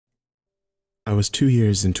I was 2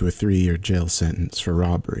 years into a 3-year jail sentence for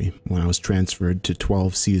robbery when I was transferred to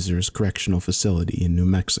 12 Caesars Correctional Facility in New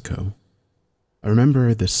Mexico. I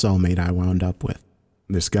remember this cellmate I wound up with,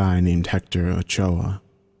 this guy named Hector Ochoa.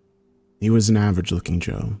 He was an average-looking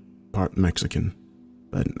Joe, part Mexican,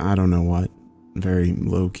 but I don't know what, very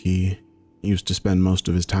low-key. He used to spend most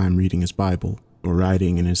of his time reading his Bible or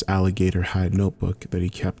writing in his alligator hide notebook that he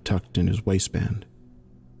kept tucked in his waistband.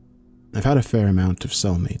 I've had a fair amount of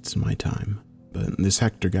cellmates in my time, but this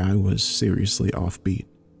Hector guy was seriously offbeat.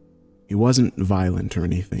 He wasn't violent or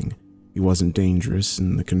anything. He wasn't dangerous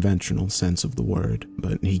in the conventional sense of the word,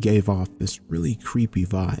 but he gave off this really creepy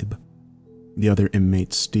vibe. The other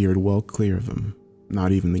inmates steered well clear of him.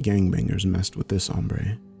 Not even the gangbangers messed with this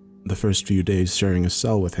hombre. The first few days sharing a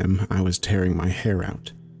cell with him, I was tearing my hair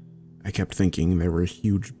out. I kept thinking there were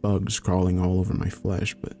huge bugs crawling all over my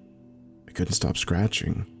flesh, but I couldn't stop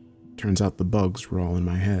scratching. Turns out the bugs were all in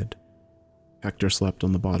my head. Hector slept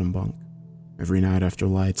on the bottom bunk. Every night after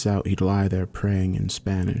lights out, he'd lie there praying in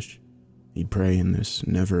Spanish. He'd pray in this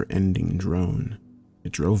never-ending drone.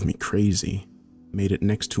 It drove me crazy, made it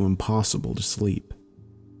next to impossible to sleep.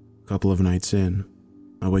 A couple of nights in,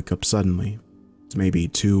 I wake up suddenly. It's maybe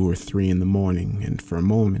 2 or 3 in the morning, and for a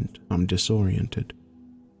moment, I'm disoriented.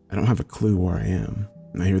 I don't have a clue where I am.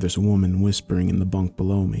 I hear this woman whispering in the bunk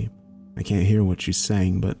below me. I can't hear what she's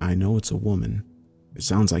saying, but I know it's a woman. It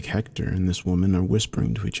sounds like Hector and this woman are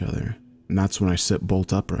whispering to each other, and that's when I sit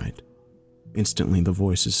bolt upright. Instantly, the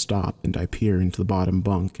voices stop, and I peer into the bottom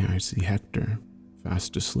bunk, and I see Hector,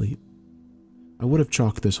 fast asleep. I would have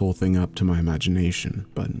chalked this whole thing up to my imagination,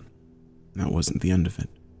 but that wasn't the end of it.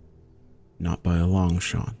 Not by a long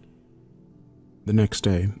shot. The next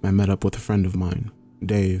day, I met up with a friend of mine,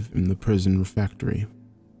 Dave, in the prison refectory.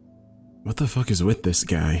 "What the fuck is with this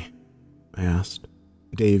guy?" I asked.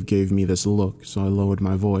 Dave gave me this look, so I lowered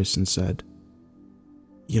my voice and said,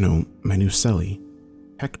 "You know, my new cellie,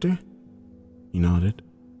 Hector?" He nodded.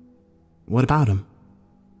 "What about him?"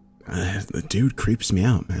 The dude creeps me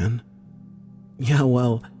out, man." "Yeah,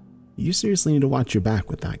 well, you seriously need to watch your back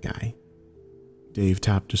with that guy." Dave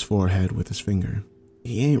tapped his forehead with his finger.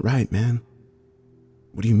 "He ain't right, man."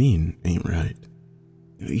 "What do you mean, ain't right?"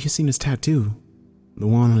 "You seen his tattoo? The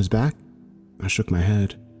one on his back?" I shook my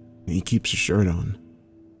head. "He keeps his shirt on."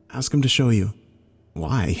 "Ask him to show you."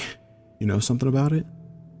 "Why? You know something about it?"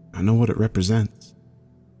 "I know what it represents."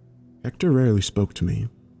 Hector rarely spoke to me.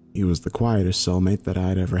 He was the quietest cellmate that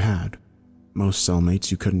I'd ever had. Most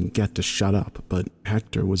cellmates you couldn't get to shut up, but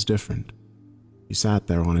Hector was different. He sat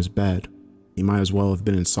there on his bed. He might as well have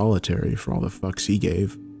been in solitary for all the fucks he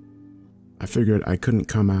gave. I figured I couldn't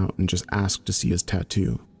come out and just ask to see his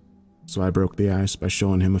tattoo, so I broke the ice by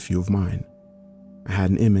showing him a few of mine. I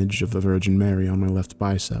had an image of the Virgin Mary on my left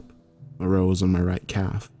bicep, a rose on my right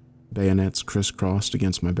calf, bayonets crisscrossed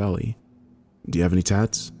against my belly. "Do you have any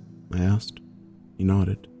tats?" I asked. He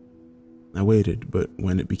nodded. I waited, but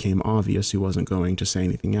when it became obvious he wasn't going to say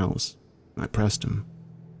anything else, I pressed him.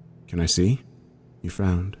 "Can I see?" He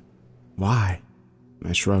frowned. "Why?"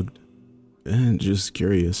 I shrugged. Just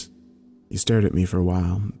curious." He stared at me for a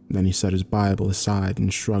while, then he set his Bible aside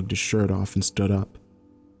and shrugged his shirt off and stood up.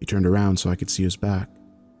 He turned around so I could see his back.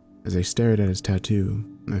 As I stared at his tattoo,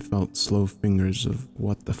 I felt slow fingers of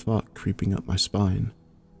what the fuck creeping up my spine.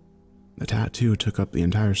 The tattoo took up the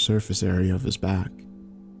entire surface area of his back.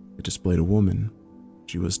 It displayed a woman.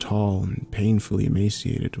 She was tall and painfully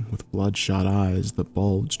emaciated, with bloodshot eyes that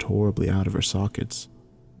bulged horribly out of her sockets.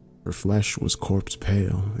 Her flesh was corpse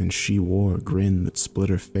pale, and she wore a grin that split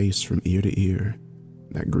her face from ear to ear.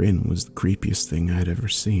 That grin was the creepiest thing I'd ever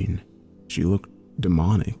seen. She looked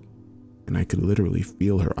demonic, and I could literally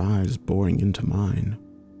feel her eyes boring into mine.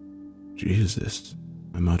 "Jesus,"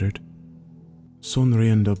 I muttered.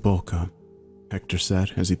 "Sonriendo boca," Hector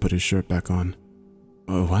said as he put his shirt back on.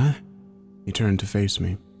 "Oh, what?" He turned to face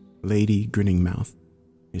me. "Lady Grinning Mouth,"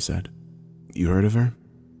 he said. "You heard of her?"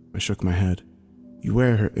 I shook my head. "You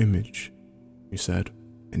wear her image," he said,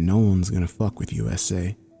 "and no one's gonna fuck with you,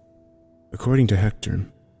 S.A." According to Hector,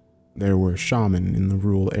 there were shaman in the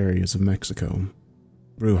rural areas of Mexico,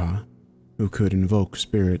 bruja, who could invoke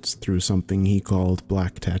spirits through something he called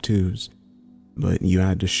black tattoos, but you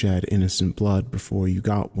had to shed innocent blood before you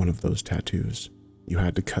got one of those tattoos. You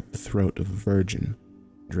had to cut the throat of a virgin,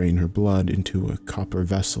 drain her blood into a copper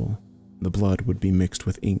vessel. The blood would be mixed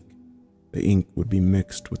with ink. The ink would be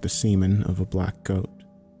mixed with the semen of a black goat.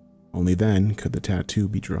 Only then could the tattoo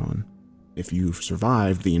be drawn. If you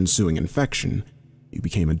survived the ensuing infection, you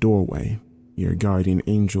became a doorway. Your guardian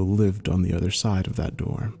angel lived on the other side of that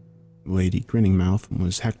door. Lady Grinning Mouth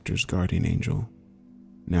was Hector's guardian angel.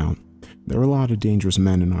 Now, there were a lot of dangerous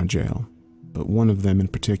men in our jail. but one of them in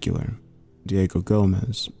particular, Diego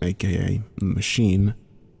Gomez, aka Machine.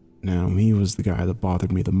 Now, he was the guy that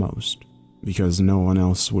bothered me the most, because no one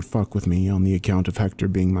else would fuck with me on the account of Hector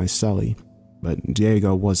being my cellie, but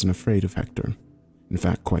Diego wasn't afraid of Hector. In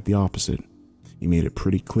fact, quite the opposite. He made it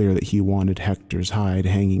pretty clear that he wanted Hector's hide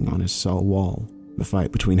hanging on his cell wall. The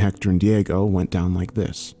fight between Hector and Diego went down like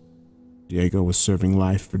this. Diego was serving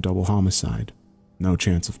life for double homicide. No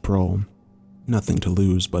chance of parole. Nothing to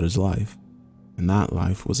lose but his life. And that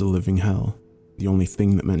life was a living hell. The only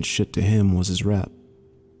thing that meant shit to him was his rep.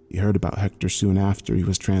 He heard about Hector soon after he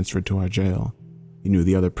was transferred to our jail. He knew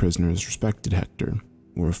the other prisoners respected Hector,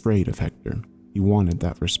 were afraid of Hector. He wanted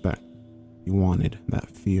that respect. He wanted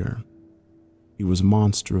that fear. He was a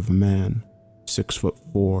monster of a man.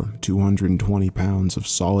 6'4", 220 pounds of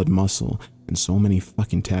solid muscle, and so many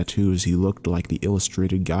fucking tattoos he looked like the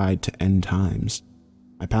illustrated guide to end times.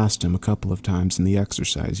 I passed him a couple of times in the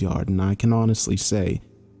exercise yard, and I can honestly say,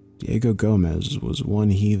 Diego Gomez was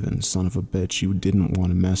one heathen son of a bitch you didn't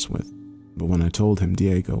want to mess with. But when I told him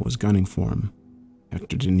Diego was gunning for him,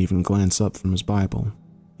 Hector didn't even glance up from his Bible.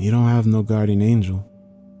 "You don't have no guardian angel,"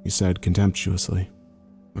 he said contemptuously.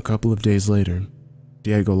 A couple of days later,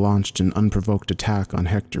 Diego launched an unprovoked attack on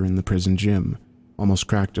Hector in the prison gym, almost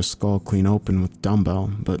cracked his skull clean open with a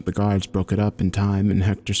dumbbell, but the guards broke it up in time and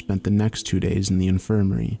Hector spent the next 2 days in the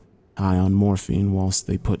infirmary, high on morphine whilst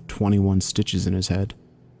they put 21 stitches in his head.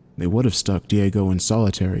 They would have stuck Diego in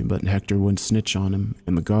solitary, but Hector wouldn't snitch on him,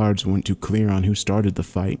 and the guards weren't too clear on who started the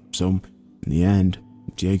fight, so in the end,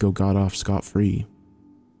 Diego got off scot-free.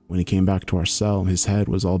 When he came back to our cell, his head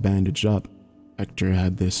was all bandaged up. Hector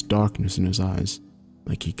had this darkness in his eyes,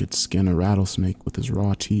 like he could skin a rattlesnake with his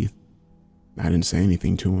raw teeth. I didn't say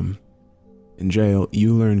anything to him. In jail,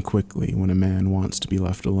 you learn quickly when a man wants to be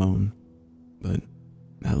left alone. But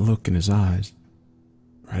that look in his eyes,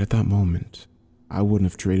 right at that moment, I wouldn't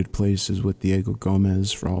have traded places with Diego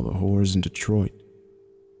Gomez for all the whores in Detroit.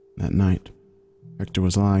 That night, Hector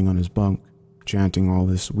was lying on his bunk, chanting all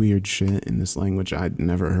this weird shit in this language I'd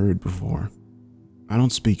never heard before. I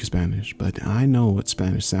don't speak Spanish, but I know what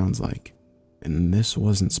Spanish sounds like, and this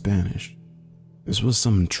wasn't Spanish. This was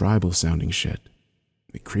some tribal-sounding shit.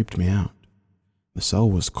 It creeped me out. The cell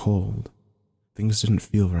was cold. Things didn't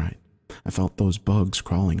feel right. I felt those bugs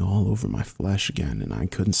crawling all over my flesh again, and I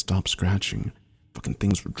couldn't stop scratching. Fucking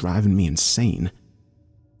things were driving me insane.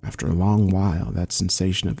 After a long while, that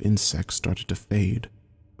sensation of insects started to fade,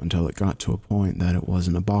 until it got to a point that it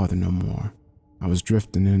wasn't a bother no more. I was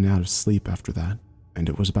drifting in and out of sleep after that, and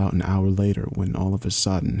it was about an hour later when all of a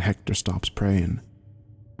sudden Hector stops praying.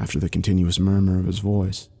 After the continuous murmur of his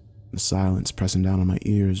voice, the silence pressing down on my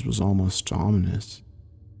ears was almost ominous.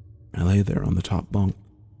 I lay there on the top bunk,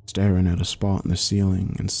 staring at a spot in the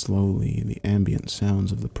ceiling, and slowly the ambient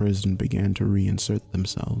sounds of the prison began to reinsert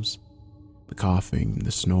themselves. The coughing,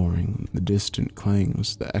 the snoring, the distant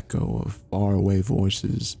clangs, the echo of faraway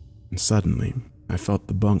voices, and suddenly I felt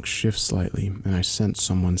the bunk shift slightly and I sensed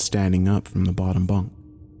someone standing up from the bottom bunk.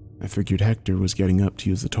 I figured Hector was getting up to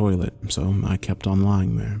use the toilet, so I kept on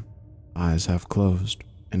lying there, eyes half closed,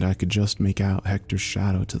 and I could just make out Hector's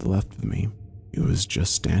shadow to the left of me. He was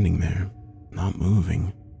just standing there, not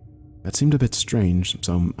moving. That seemed a bit strange,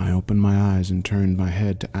 so I opened my eyes and turned my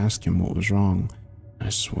head to ask him what was wrong. I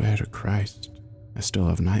swear to Christ, I still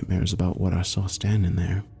have nightmares about what I saw standing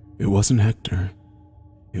there. It wasn't Hector.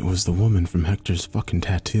 It was the woman from Hector's fucking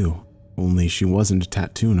tattoo. Only she wasn't a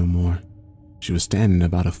tattoo no more. She was standing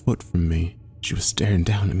about a foot from me. She was staring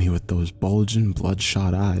down at me with those bulging,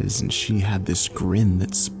 bloodshot eyes, and she had this grin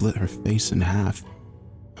that split her face in half.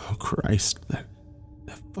 Oh Christ, that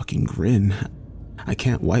fucking grin. I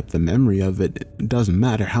can't wipe the memory of it. It doesn't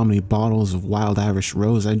matter how many bottles of Wild Irish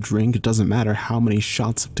Rose I drink. It doesn't matter how many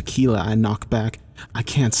shots of tequila I knock back. I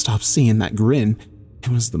can't stop seeing that grin. It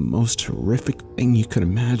was the most horrific thing you could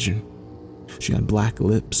imagine. She had black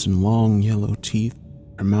lips and long yellow teeth.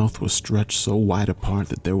 Her mouth was stretched so wide apart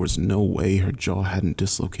that there was no way her jaw hadn't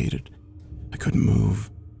dislocated. I couldn't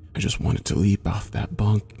move. I just wanted to leap off that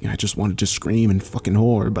bunk. I just wanted to scream in fucking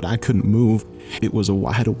horror, but I couldn't move. It was a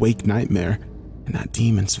wide-awake nightmare. And that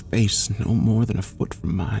demon's face no more than a foot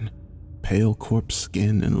from mine. Pale corpse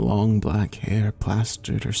skin and long black hair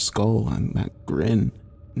plastered her skull on that grin.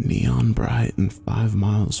 Neon bright and 5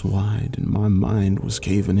 miles wide, and my mind was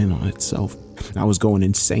caving in on itself. I was going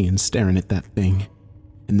insane staring at that thing.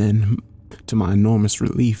 And then, to my enormous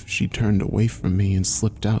relief, she turned away from me and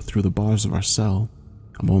slipped out through the bars of our cell.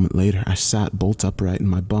 A moment later, I sat bolt upright in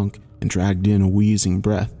my bunk and dragged in a wheezing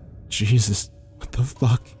breath. Jesus, what the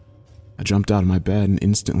fuck? I jumped out of my bed and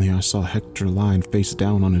instantly I saw Hector lying face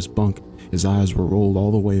down on his bunk, His eyes were rolled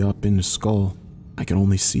all the way up in his skull. I could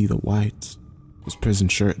only see the whites. His prison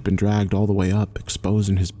shirt had been dragged all the way up,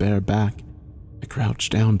 exposing his bare back. I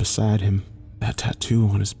crouched down beside him. That tattoo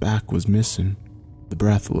on his back was missing. The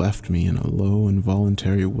breath left me in a low,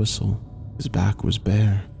 involuntary whistle. His back was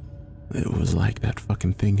bare. It was like that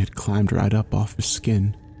fucking thing had climbed right up off his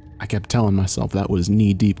skin. I kept telling myself that was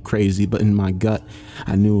knee-deep crazy, but in my gut,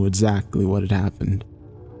 I knew exactly what had happened.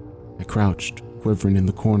 I crouched, quivering in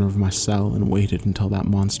the corner of my cell, and waited until that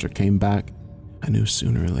monster came back. I knew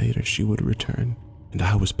sooner or later she would return, and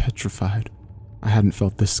I was petrified. I hadn't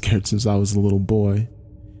felt this scared since I was a little boy.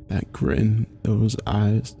 That grin, those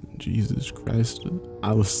eyes, Jesus Christ,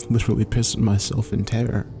 I was literally pissing myself in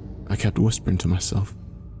terror. I kept whispering to myself,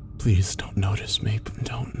 please don't notice me,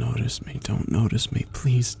 don't notice me, don't notice me,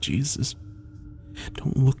 please, Jesus.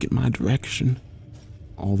 Don't look in my direction.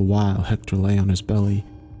 All the while, Hector lay on his belly,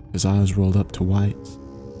 his eyes rolled up to whites.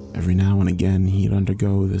 Every now and again, he'd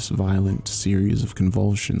undergo this violent series of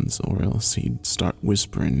convulsions, or else he'd start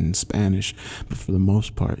whispering in Spanish, but for the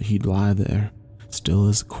most part, he'd lie there, still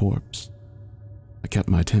as a corpse. I kept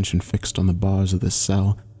my attention fixed on the bars of the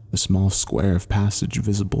cell, the small square of passage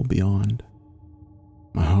visible beyond.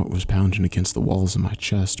 My heart was pounding against the walls of my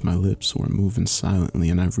chest, my lips were moving silently,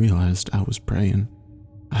 and I realized I was praying.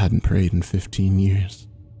 I hadn't prayed in 15 years.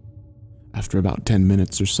 After about 10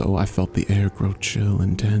 minutes or so, I felt the air grow chill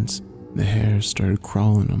and tense. The hair started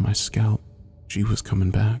crawling on my scalp. She was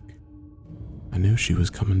coming back. I knew she was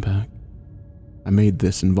coming back. I made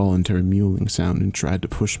this involuntary mewling sound and tried to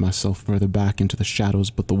push myself further back into the shadows,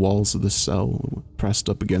 but the walls of the cell were pressed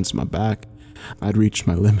up against my back. I'd reached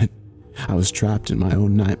my limit. I was trapped in my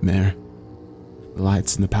own nightmare. The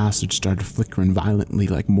lights in the passage started flickering violently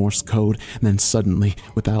like Morse code, and then suddenly,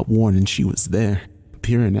 without warning, she was there,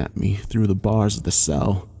 peering at me through the bars of the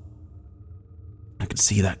cell. I could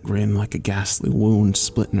see that grin like a ghastly wound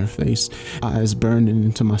split in her face, eyes burning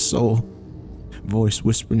into my soul. Voice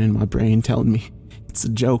whispering in my brain telling me, it's a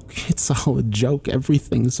joke, it's all a joke,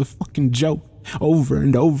 everything's a fucking joke, over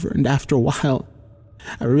and over, and after a while,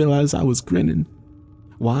 I realized I was grinning,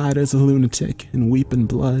 wide as a lunatic and weeping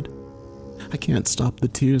blood. I can't stop the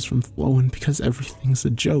tears from flowing because everything's a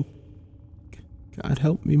joke. God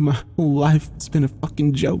help me, my whole life has been a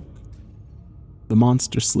fucking joke. The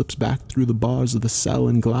monster slips back through the bars of the cell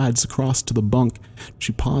and glides across to the bunk.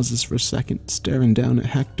 She pauses for a second, staring down at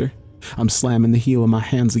Hector. I'm slamming the heel of my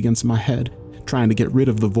hands against my head, trying to get rid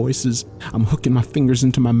of the voices. I'm hooking my fingers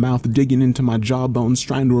into my mouth, digging into my jawbones,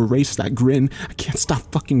 trying to erase that grin. I can't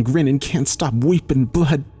stop fucking grinning, can't stop weeping.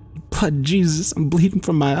 Blood, Jesus, I'm bleeding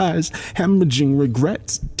from my eyes, hemorrhaging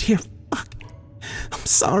regrets. Dear fuck, I'm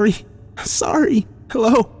sorry.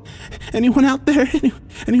 Hello? Anyone out there?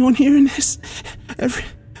 Anyone hearing this?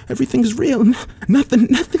 Everything's real. Nothing.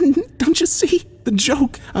 Don't you see? The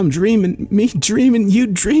joke. I'm dreaming. Me dreaming. You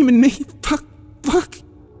dreaming me. Fuck.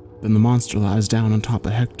 Then the monster lies down on top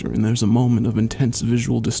of Hector, and there's a moment of intense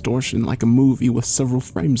visual distortion like a movie with several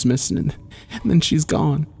frames missing, and then she's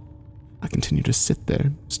gone. I continue to sit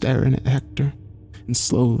there, staring at Hector, and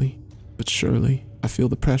slowly, but surely, I feel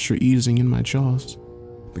the pressure easing in my jaws.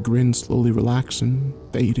 The grin slowly relaxing,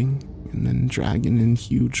 fading, and then dragging in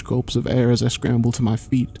huge gulps of air as I scramble to my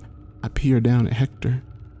feet. I peer down at Hector.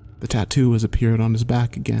 The tattoo has appeared on his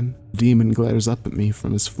back again. The demon glares up at me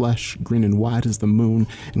from his flesh, grinning wide as the moon,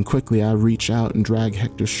 and quickly I reach out and drag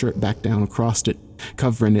Hector's shirt back down across it,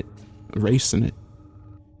 covering it, erasing it.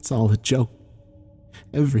 It's all a joke.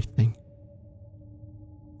 Everything.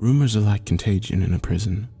 Rumors are like contagion in a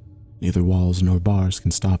prison. Neither walls nor bars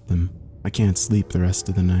can stop them. I can't sleep the rest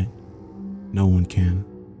of the night. No one can.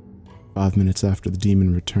 5 minutes after the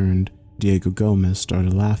demon returned, Diego Gomez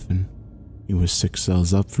started laughing. He was 6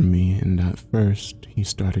 cells up from me, and at first, he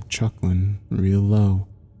started chuckling real low,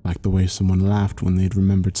 like the way someone laughed when they'd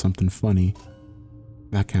remembered something funny.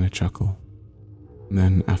 That kind of chuckle. And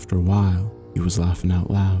then, after a while, he was laughing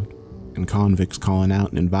out loud, and convicts calling out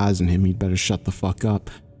and advising him he'd better shut the fuck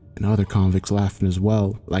up, and other convicts laughing as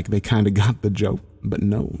well, like they kinda got the joke. But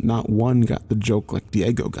no, not one got the joke like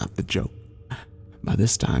Diego got the joke. By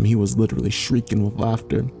this time, he was literally shrieking with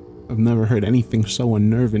laughter. I've never heard anything so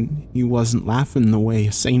unnerving. He wasn't laughing the way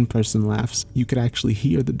a sane person laughs. You could actually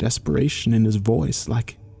hear the desperation in his voice,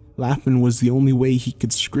 like laughing was the only way he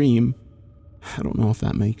could scream. I don't know if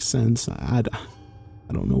that makes sense. I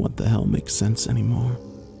don't know what the hell makes sense anymore.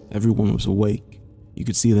 Everyone was awake. You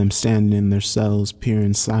could see them standing in their cells,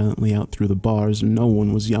 peering silently out through the bars, and no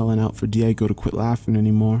one was yelling out for Diego to quit laughing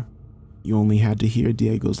anymore. You only had to hear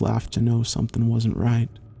Diego's laugh to know something wasn't right.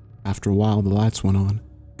 After a while, the lights went on.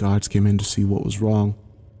 Guards came in to see what was wrong.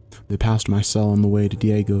 They passed my cell on the way to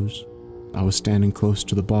Diego's. I was standing close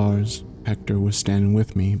to the bars. Hector was standing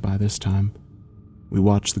with me by this time. We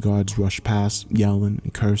watched the guards rush past, yelling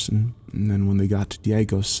and cursing, and then when they got to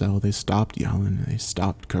Diego's cell, they stopped yelling and they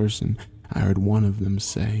stopped cursing. I heard one of them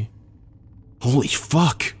say, "Holy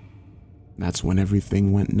fuck!" That's when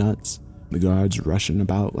everything went nuts. The guards rushing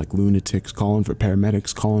about like lunatics, calling for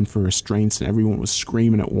paramedics, calling for restraints, and everyone was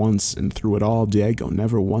screaming at once, and through it all, Diego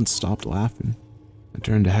never once stopped laughing. I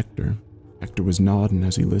turned to Hector. Hector was nodding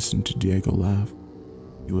as he listened to Diego laugh.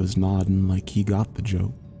 He was nodding like he got the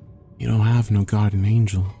joke. "You don't have no guardian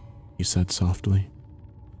angel," he said softly.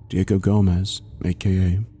 Diego Gomez,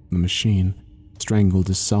 aka the Machine, strangled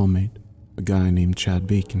his cellmate, a guy named Chad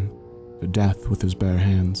Bacon, to death with his bare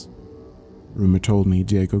hands. Rumor told me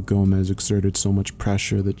Diego Gomez exerted so much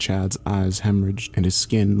pressure that Chad's eyes hemorrhaged and his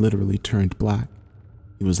skin literally turned black.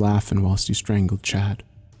 He was laughing whilst he strangled Chad.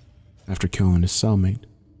 After killing his cellmate,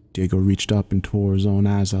 Diego reached up and tore his own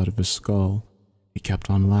eyes out of his skull. He kept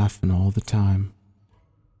on laughing all the time.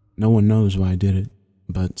 No one knows why I did it,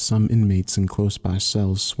 but some inmates in close-by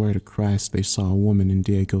cells swear to Christ they saw a woman in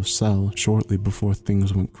Diego's cell shortly before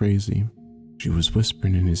things went crazy. She was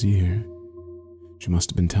whispering in his ear. She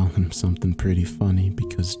must have been telling him something pretty funny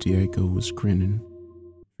because Diego was grinning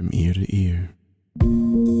from ear to ear.